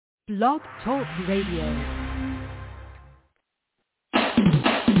Blog Talk Radio.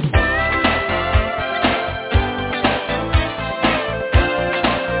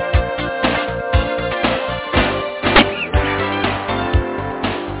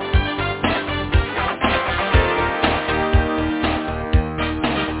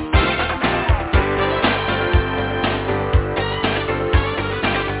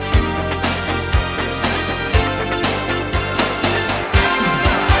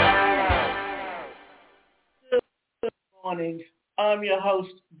 Morning. I'm your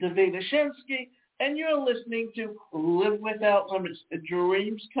host, Davida Shinsky, and you're listening to Live Without Limits,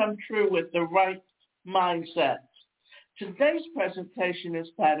 Dreams Come True with the Right Mindset. Today's presentation is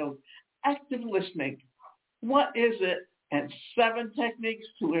titled Active Listening. What is it? And 7 techniques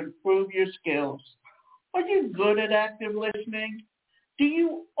to improve your skills. Are you good at active listening? Do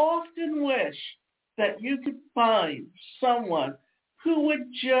you often wish that you could find someone who would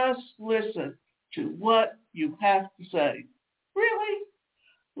just listen to what you have to say? Really?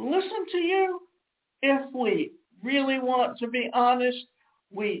 Listen to you? If we really want to be honest,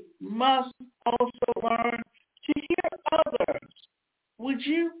 we must also learn to hear others. Would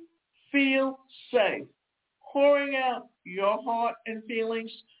you feel safe pouring out your heart and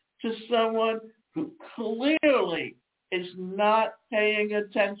feelings to someone who clearly is not paying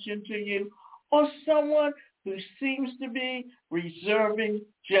attention to you, or someone who seems to be reserving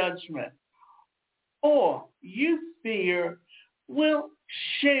judgment, or you fear will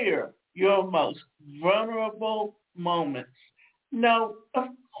share your most vulnerable moments? No, of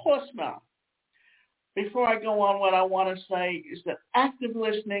course not. Before I go on, what I want to say is that active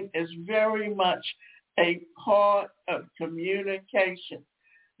listening is very much a part of communication,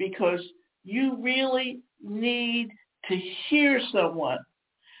 because you really need to hear someone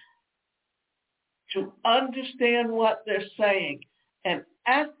to understand what they're saying. And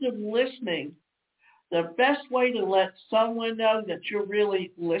active listening, the best way to let someone know that you're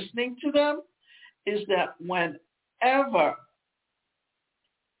really listening to them is that whenever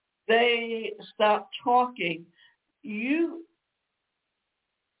they stop talking, you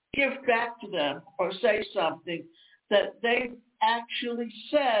give back to them or say something that they actually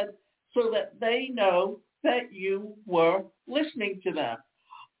said, so that they know that you were listening to them.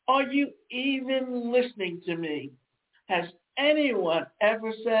 Are you even listening to me? Has anyone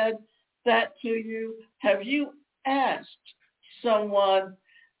ever said that to you? Have you asked someone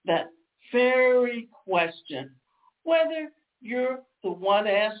that very question, whether you're the one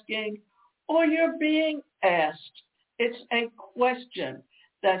asking or you're being asked? It's a question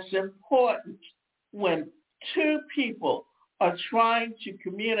that's important when 2 people are trying to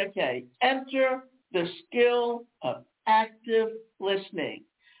communicate. Enter the skill of active listening.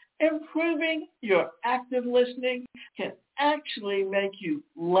 Improving your active listening can actually make you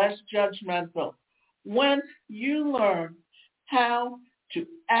less judgmental. When you learn how to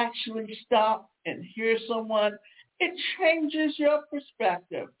actually stop and hear someone, it changes your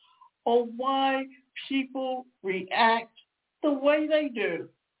perspective on why people react the way they do.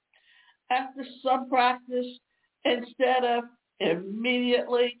 After some practice, instead of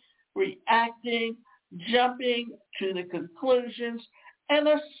immediately reacting, jumping to the conclusions, and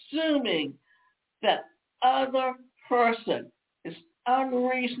assuming that other person is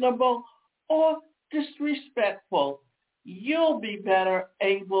unreasonable or disrespectful, you'll be better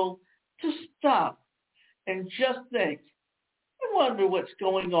able to stop and just think, I wonder what's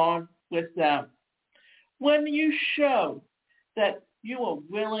going on with them. When you show that you are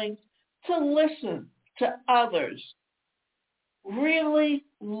willing to listen to others, really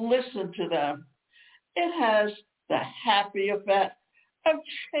listen to them, it has the happy effect of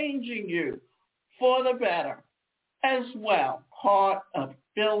changing you for the better as well, part of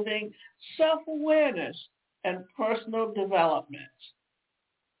building self-awareness and personal development.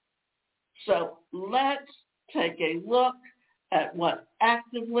 So let's take a look at what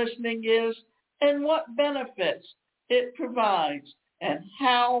active listening is and what benefits it provides, and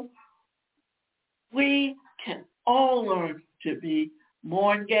how we can all learn to be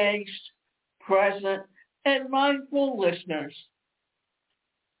more engaged, present, and mindful listeners.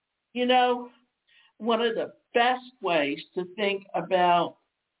 You know, one of the best ways to think about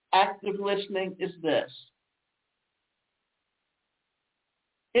active listening is this.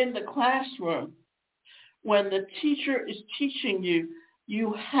 In the classroom, when the teacher is teaching you,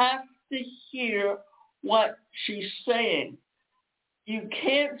 you have to hear what she's saying. You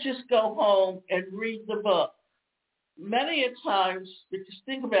can't just go home and read the book. Many a times, because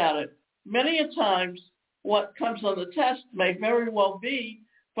think about it, many a times what comes on the test may very well be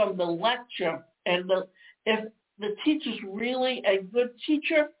from the lecture. And if the teacher's really a good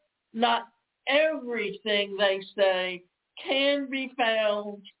teacher, Not everything they say can be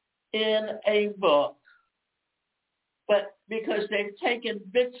found in a book, but because they've taken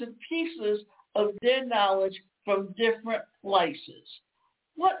bits and pieces of their knowledge from different places.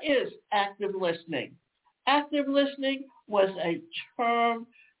 What is active listening? Active listening was a term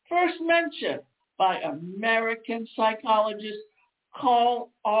first mentioned by American psychologists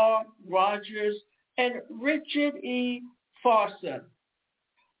Carl R. Rogers and Richard E. Farson,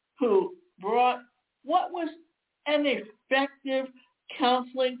 who brought what was an effective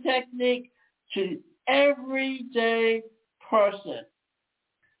counseling technique to everyday person.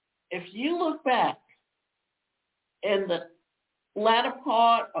 If you look back in the latter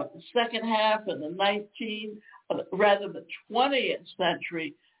part of the second half of the 20th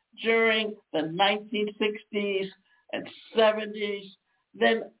century, during the 1960s and 70s,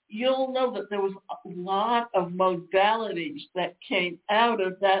 then you'll know that there was a lot of modalities that came out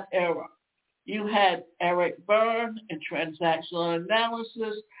of that era. You had Eric Berne in transactional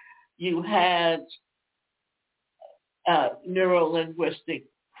analysis. You had neuro-linguistic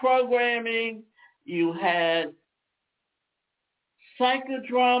programming. You had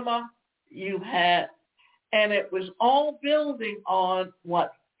psychodrama. And it was all building on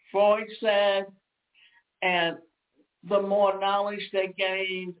what Freud said and the more knowledge they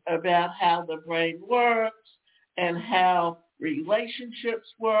gained about how the brain works and how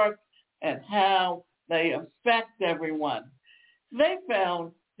relationships work and how they affect everyone. They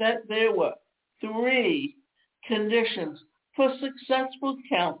found that there were 3 conditions for successful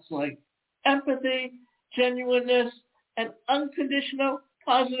counseling: empathy, genuineness, and unconditional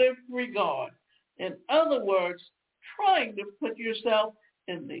positive regard. In other words, trying to put yourself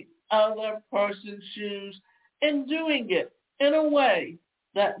in the other person's shoes and doing it in a way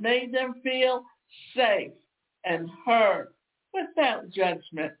that made them feel safe and heard without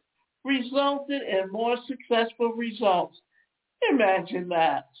judgment resulted in more successful results. Imagine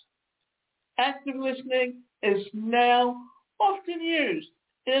that. Active listening is now often used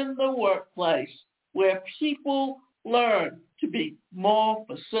in the workplace where people learn to be more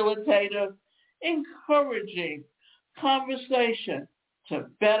facilitative, encouraging conversation to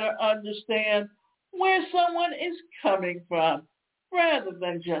better understand where someone is coming from rather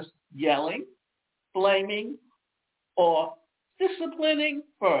than just yelling, blaming, or disciplining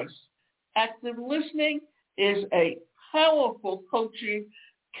first. Active listening is a powerful coaching,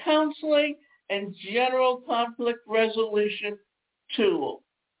 counseling, and general conflict resolution tool.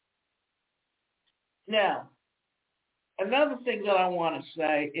 Now, another thing that I want to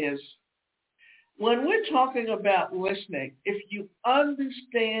say is when we're talking about listening, if you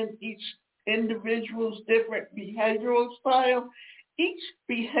understand each individual's different behavioral style, each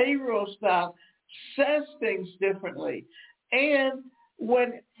behavioral style says things differently. And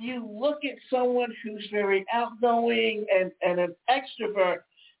when you look at someone who's very outgoing and an extrovert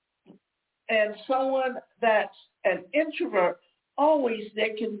and someone that's an introvert, always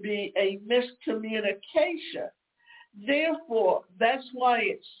there can be a miscommunication. Therefore, that's why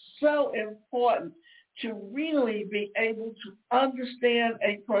it's so important to really be able to understand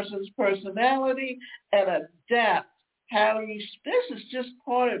a person's personality and adapt how you, this is just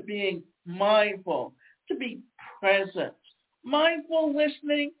part of being mindful, to be present. Mindful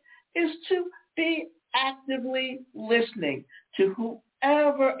listening is to be actively listening to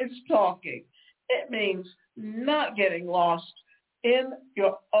whoever is talking. It means not getting lost in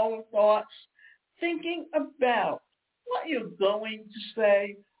your own thoughts, thinking about what you're going to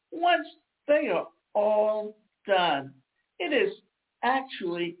say once they are all done. It is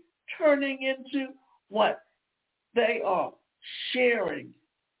actually turning into what they are sharing,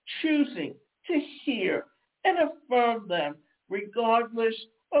 choosing to hear and affirm them regardless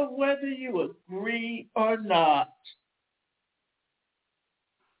of whether you agree or not.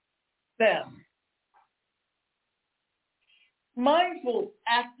 Now, mindful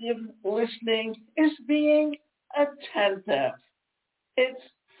active listening is being attentive. It's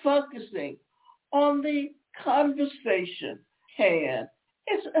focusing on the conversation hand.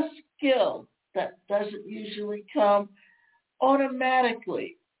 It's a skill that doesn't usually come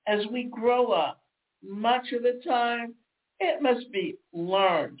automatically as we grow up. Much of the time, it must be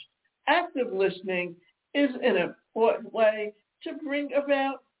learned. Active listening is an important way to bring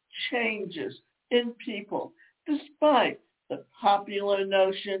about changes in people, despite the popular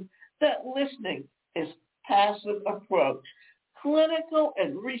notion that listening is passive approach. Clinical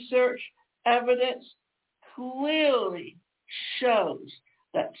and research evidence clearly shows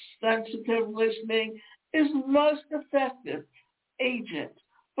that sensitive listening is most effective agent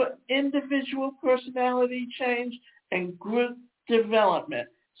for individual personality change and group development.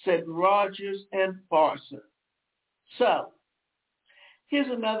 said Rogers and Farson. So, here's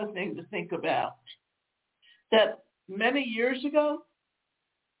another thing to think about. That many years ago,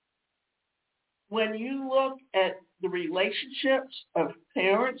 when you look at the relationships of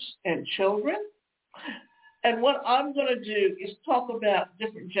parents and children, and what I'm going to do is talk about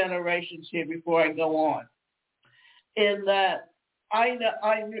different generations here before I go on, in that I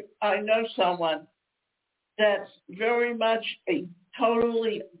know someone that's very much a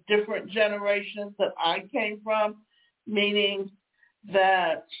totally different generation that I came from, meaning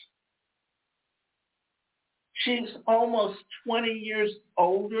that she's almost 20 years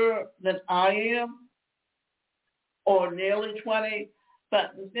older than I am, or nearly 20.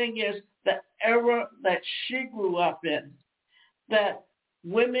 But the thing is, the era that she grew up in, that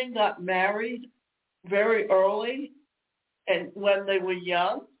women got married very early and when they were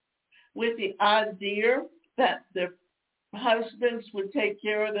young, with the idea that their husbands would take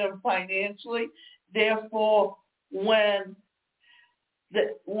care of them financially. Therefore, when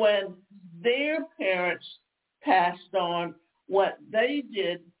their parents passed on, what they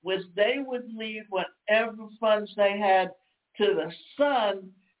did was they would leave whatever funds they had to the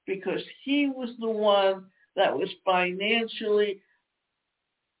son, because he was the one that was financially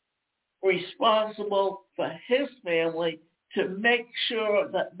responsible for his family, to make sure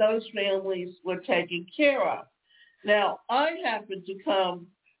that those families were taken care of. Now, I happen to come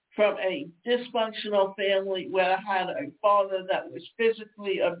from a dysfunctional family where I had a father that was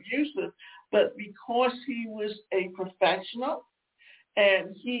physically abusive, but because he was a professional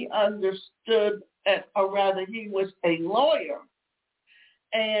and he understood, or rather he was a lawyer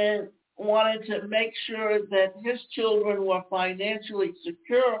and wanted to make sure that his children were financially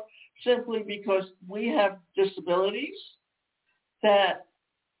secure, simply because we have disabilities, that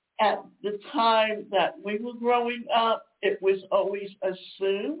at the time that we were growing up, it was always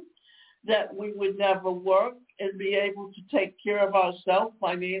assumed that we would never work and be able to take care of ourselves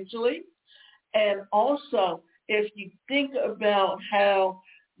financially. And also, if you think about how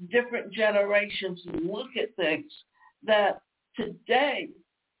different generations look at things, that today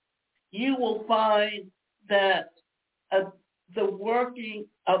you will find that the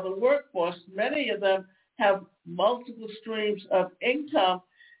workforce, many of them have multiple streams of income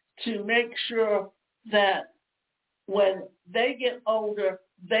to make sure that when they get older,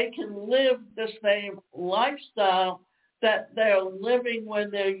 they can live the same lifestyle that they're living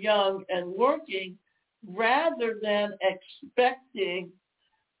when they're young and working, rather than expecting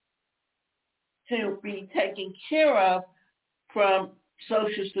to be taken care of from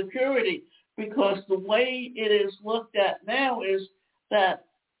Social Security. Because the way it is looked at now is that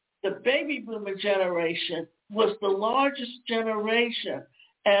the baby boomer generation was the largest generation,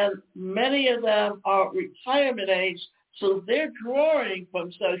 and many of them are retirement age, so they're drawing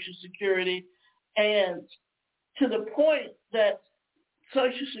from Social Security, and to the point that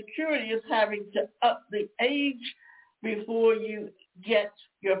Social Security is having to up the age before you get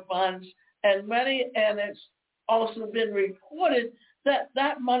your funds, and it's also been reported that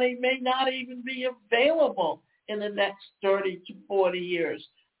that money may not even be available in the next 30 to 40 years.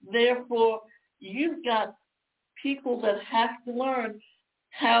 Therefore, you've got people that have to learn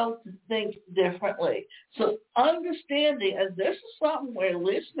how to think differently. So understanding, and this is something where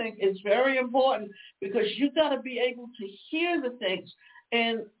listening is very important, because you've got to be able to hear the things.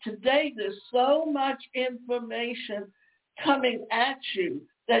 And today there's so much information coming at you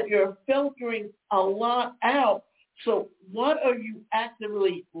that you're filtering a lot out. So what are you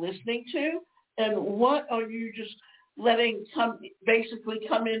actively listening to, and what are you just letting come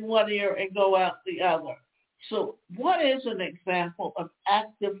in one ear and go out the other? So what is an example of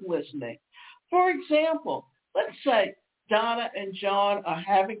active listening? For example, let's say Donna and John are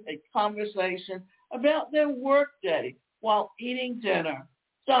having a conversation about their workday while eating dinner.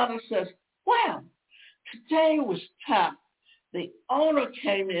 Donna says, "Wow, today was tough. The owner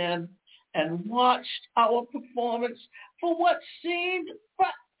came in and watched our performance for what seemed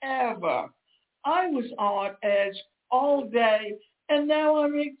forever. I was on edge all day, and now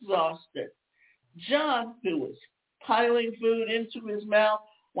I'm exhausted." John, who was piling food into his mouth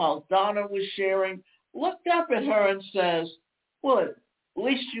while Donna was sharing, looked up at her and says, "Well, at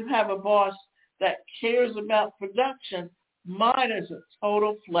least you have a boss that cares about production. Mine is a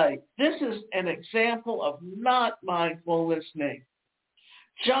total flake." This is an example of not mindful listening.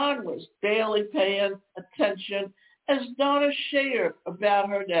 John was barely paying attention as Donna shared about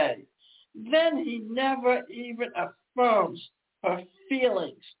her day. Then he never even affirms her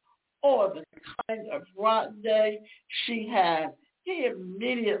feelings or the kind of rotten day she had. He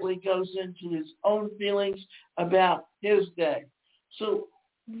immediately goes into his own feelings about his day. So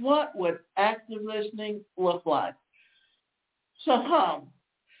What would active listening look like? So,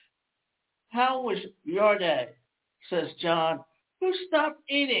 how was your day? Says John, who stopped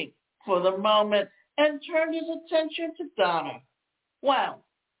eating for the moment and turned his attention to Donna. Well,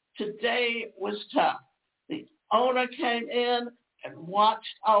 today was tough. The owner came in and watched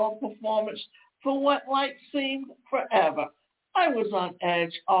our performance for what like seemed forever. I was on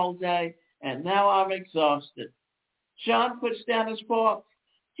edge all day, and now I'm exhausted. John puts down his fork.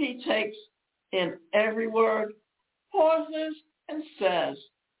 He takes in every word, pauses, and says,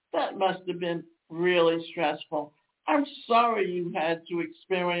 that must have been really stressful. I'm sorry you had to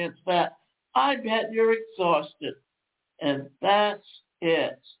experience that. I bet you're exhausted. And that's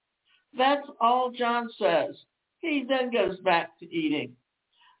it. That's all John says. He then goes back to eating.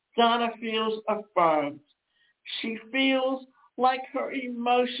 Donna feels affirmed. She feels like her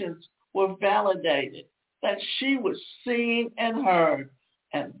emotions were validated, that she was seen and heard,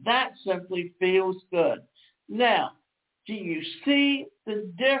 and that simply feels good. Now, do you see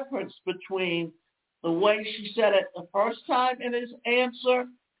the difference between the way she said it the first time in his answer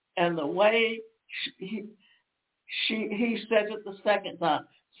and the way he said it the second time?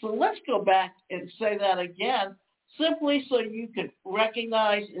 So let's go back and say that again, simply so you can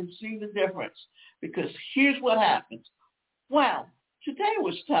recognize and see the difference. Because here's what happens. Wow, today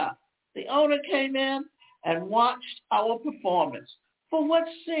was tough. The owner came in and watched our performance for what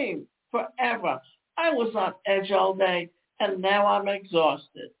seemed forever. I was on edge all day, and now I'm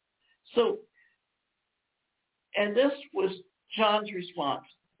exhausted. So, and this was John's response.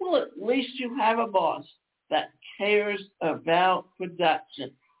 Well, at least you have a boss that cares about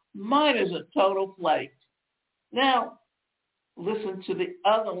production. Mine is a total flake. Now, listen to the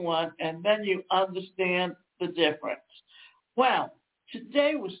other one, and then you understand the difference. Well,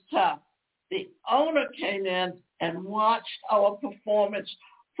 today was tough. The owner came in and watched our performance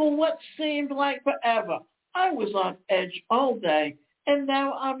for what seemed like forever. I was on edge all day, and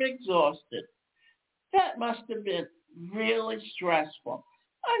now I'm exhausted. That must have been really stressful.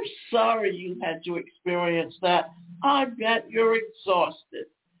 I'm sorry you had to experience that. I bet you're exhausted.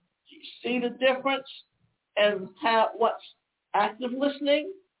 Do you see the difference? And what's active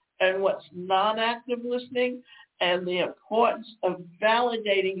listening and what's non-active listening, and the importance of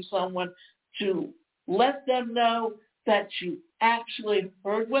validating someone to let them know that you actually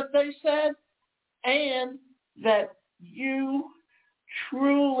heard what they said and that you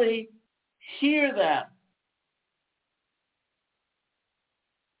truly hear them.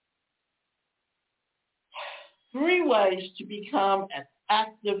 Three ways to become an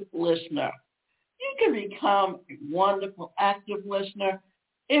active listener. You can become a wonderful active listener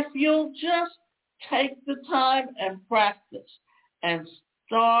if you'll just take the time and practice and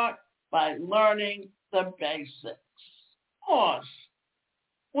start by learning the basics. Pause.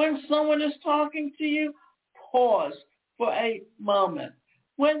 When someone is talking to you, pause for a moment.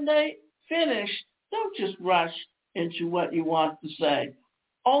 When they finish, don't just rush into what you want to say.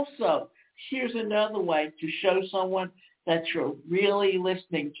 Also, here's another way to show someone that you're really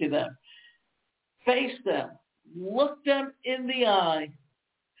listening to them. Face them, look them in the eye,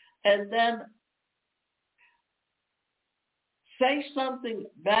 and then say something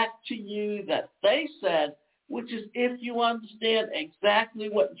back to you that they said, which is if you understand exactly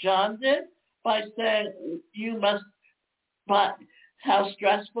what John did by saying but how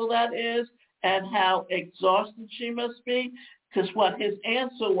stressful that is and how exhausted she must be, because what his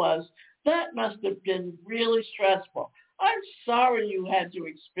answer was, that must have been really stressful. I'm sorry you had to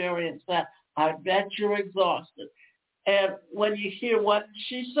experience that. I bet you're exhausted. And when you hear what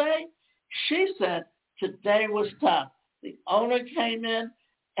she said, today was tough. The owner came in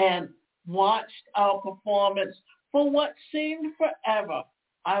and watched our performance for what seemed forever.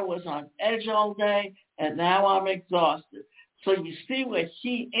 I was on edge all day, and now I'm exhausted. So you see where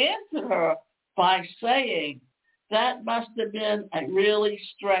he answered her by saying, that must have been a really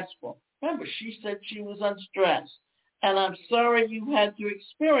stressful. Remember, she said she was unstressed. And I'm sorry you had to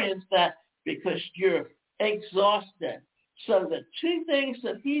experience that because you're exhausted. So the two things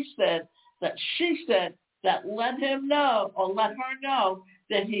that he said, that she said, that let him know or let her know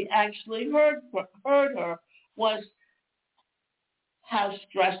that he actually heard her was how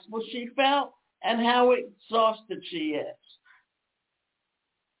stressful she felt and how exhausted she is.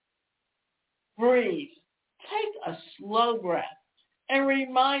 Breathe. Take a slow breath and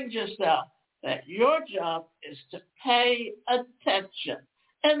remind yourself that your job is to pay attention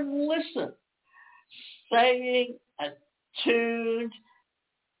and listen, staying attuned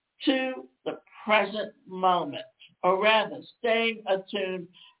to the present moment, or rather, staying attuned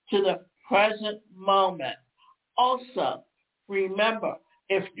to the present moment. Also, remember,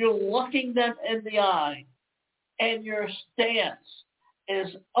 if you're looking them in the eye and your stance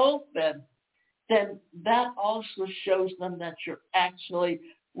is open, then that also shows them that you're actually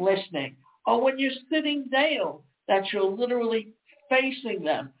listening. Or when you're sitting down, that you're literally facing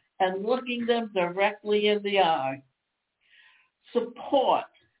them and looking them directly in the eye. Support.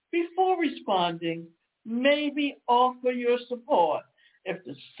 Before responding, maybe offer your support. If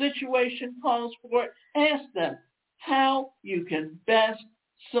the situation calls for it, ask them how you can best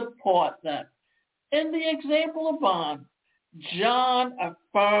support them. In the example above, John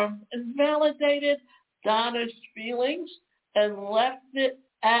affirmed and validated Donna's feelings and left it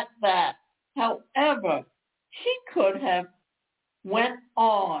at that. However, he could have went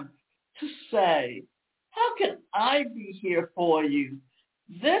on to say, how can I be here for you?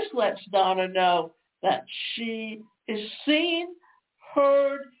 This lets Donna know that she is seen,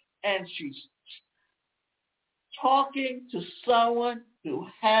 heard, and she's talking to someone who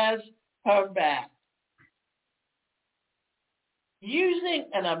has her back. Using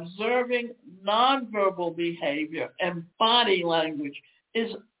and observing nonverbal behavior and body language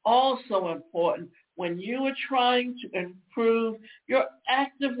is also important when you are trying to improve your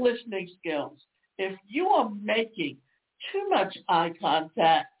active listening skills. If you are making too much eye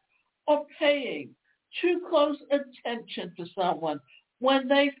contact or paying too close attention to someone when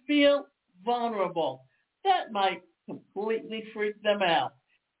they feel vulnerable, that might completely freak them out.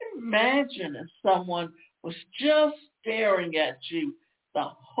 Imagine if someone was just staring at you the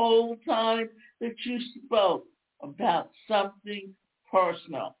whole time that you spoke about something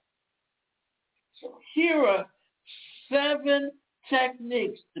personal. So here are 7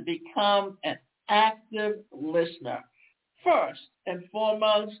 techniques to become an active listener. First and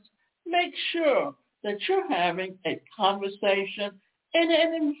foremost, make sure that you're having a conversation in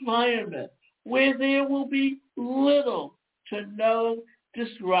an environment where there will be little to no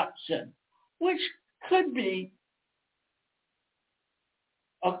disruption, which could be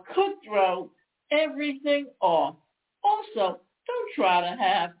or could throw everything off. Also, don't try to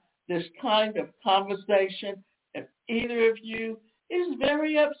have this kind of conversation if either of you is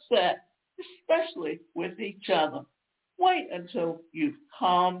very upset, especially with each other. Wait until you've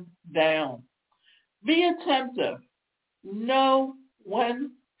calmed down. Be attentive. Know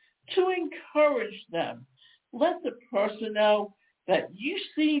when to encourage them. Let the person know that you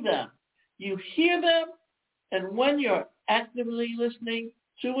see them, you hear them, and when you're actively listening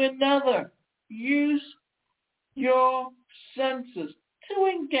to another, use your senses to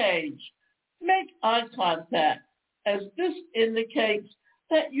engage. Make eye contact, as this indicates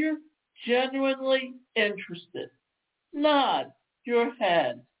that you're genuinely interested. Nod your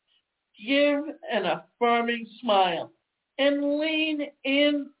head. Give an affirming smile and lean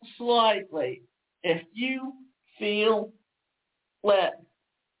in slightly if you feel led.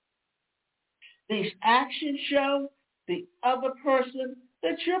 These actions show the other person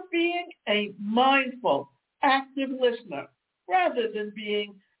that you're being a mindful, active listener rather than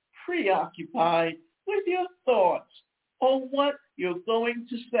being preoccupied with your thoughts or what you're going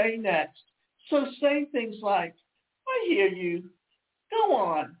to say next. So say things like, I hear you. Go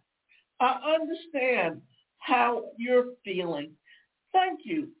on. I understand how you're feeling. Thank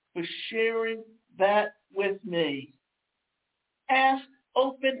you for sharing that with me. Ask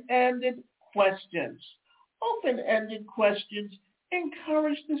open-ended questions. Open-ended questions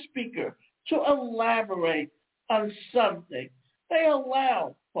encourage the speaker to elaborate on something. They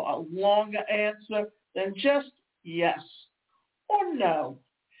allow for a longer answer than just yes or no.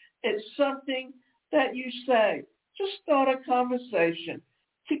 It's something that you say to start a conversation,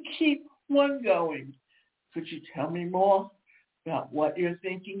 to keep one going. Could you tell me more about what you're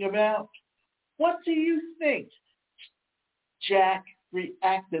thinking about? What do you think Jack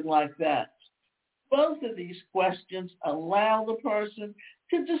reacted like that? Both of these questions allow the person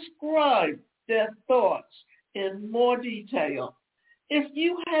to describe their thoughts in more detail. If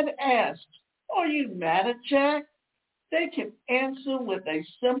you had asked, are you mad at Jack? They can answer with a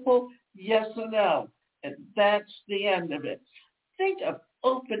simple yes or no, and that's the end of it. Think of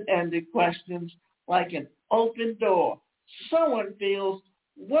open-ended questions like an open door. Someone feels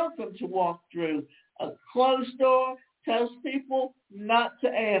welcome to walk through. A closed door tells people not to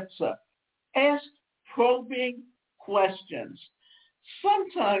answer. Ask probing questions.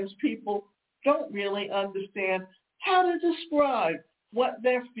 Sometimes people don't really understand how to describe what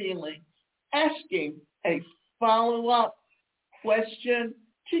they're feeling. Asking a follow-up question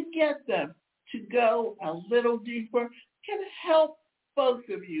to get them to go a little deeper can help both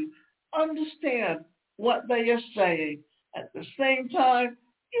of you understand what they are saying. At the same time,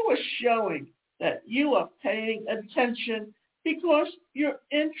 you are showing that you are paying attention because you're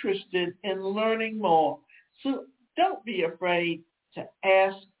interested in learning more. So don't be afraid to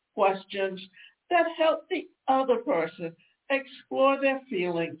ask questions that help the other person explore their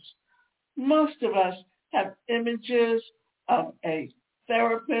feelings. Most of us have images of a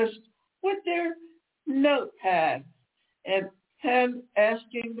therapist with their notepad and pen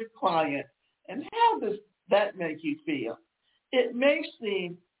asking the client, and how does that make you feel? It may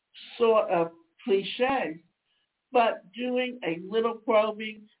seem sort of cliche, but doing a little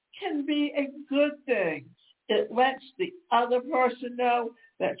probing can be a good thing. It lets the other person know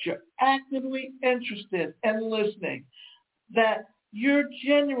that you're actively interested and listening, that you're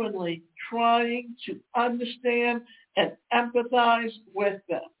genuinely trying to understand and empathize with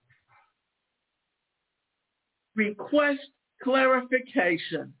them. Request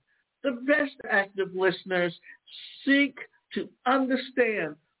clarification. The best active listeners seek to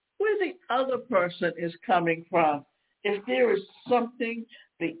understand where the other person is coming from. If there is something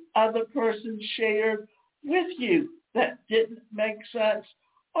the other person shared with you that didn't make sense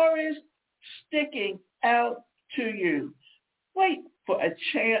or is sticking out to you, wait for a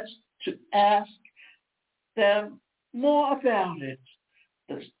chance to ask them more about it.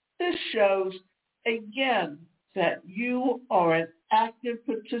 This shows, again, that you are an active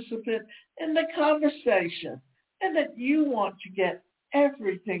participant in the conversation and that you want to get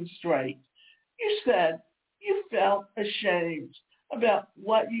everything straight. You said you felt ashamed about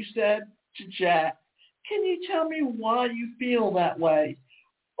what you said to Jack. Can you tell me why you feel that way?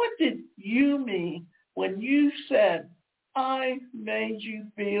 What did you mean when you said, I made you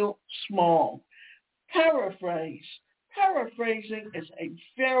feel small? Paraphrase. Paraphrasing is a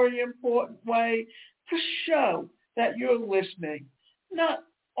very important way to show that you're listening. Not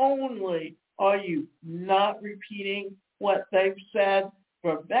only are you not repeating what they've said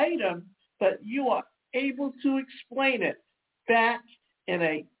verbatim, but you are able to explain it back in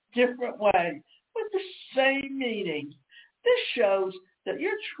a different way with the same meaning. This shows that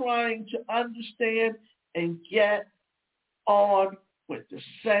you're trying to understand and get on with the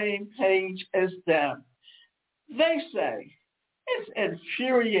same page as them. They say, it's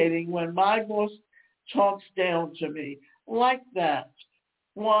infuriating when my boss talks down to me like that.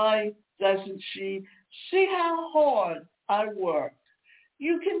 Why doesn't she see how hard I work?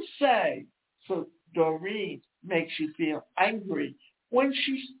 You can say, so Doreen makes you feel angry when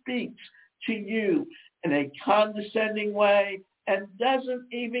she speaks to you in a condescending way and doesn't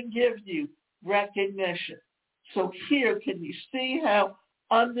even give you recognition. So here, can you see how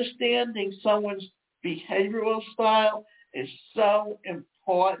understanding someone's behavioral style is so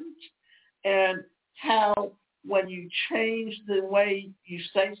important, and how when you change the way you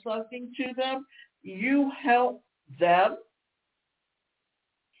say something to them, you help them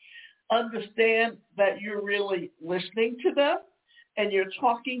understand that you're really listening to them and you're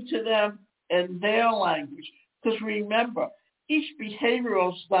talking to them in their language. Because remember, each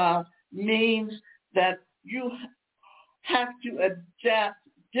behavioral style means that you have to adapt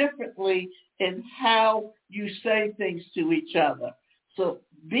differently in how you say things to each other. So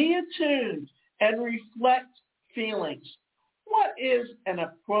be attuned and reflect feelings. What is an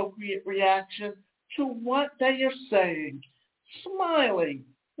appropriate reaction to what they are saying? Smiling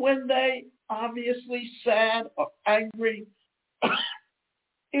when they obviously sad or angry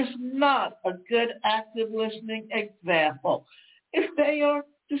is not a good active listening example. If they are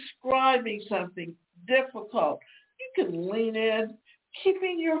describing something difficult, you can lean in,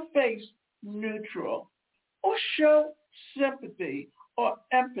 keeping your face neutral, or show sympathy or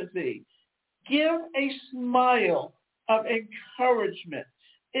empathy. Give a smile of encouragement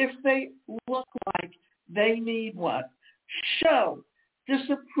if they look like they need one. Show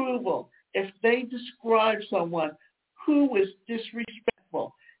disapproval if they describe someone who is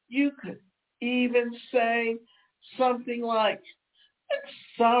disrespectful. You could even say something like, I'm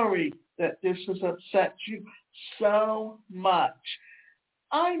sorry that this has upset you so much.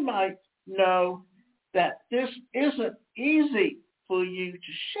 I might know that this isn't easy for you to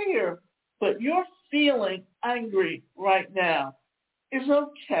share, but you're feeling angry right now. Is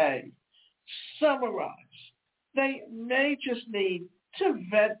okay. Summarize. They may just need to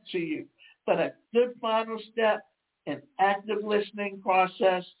vent to you, but a good final step in active listening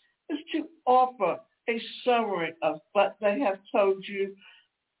process is to offer a summary of what they have told you.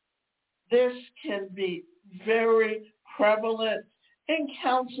 This can be very prevalent in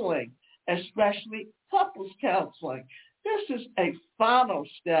counseling, especially couples counseling. This is a final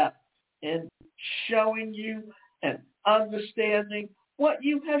step in showing you and understanding what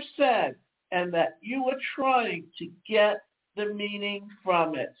you have said and that you are trying to get the meaning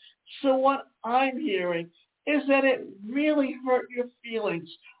from it. So what I'm hearing is that it really hurt your feelings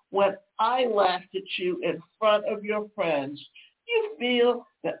when I laughed at you in front of your friends. You feel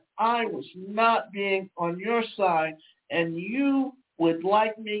that I was not being on your side, and you would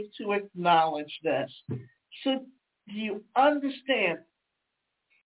like me to acknowledge this. So do you understand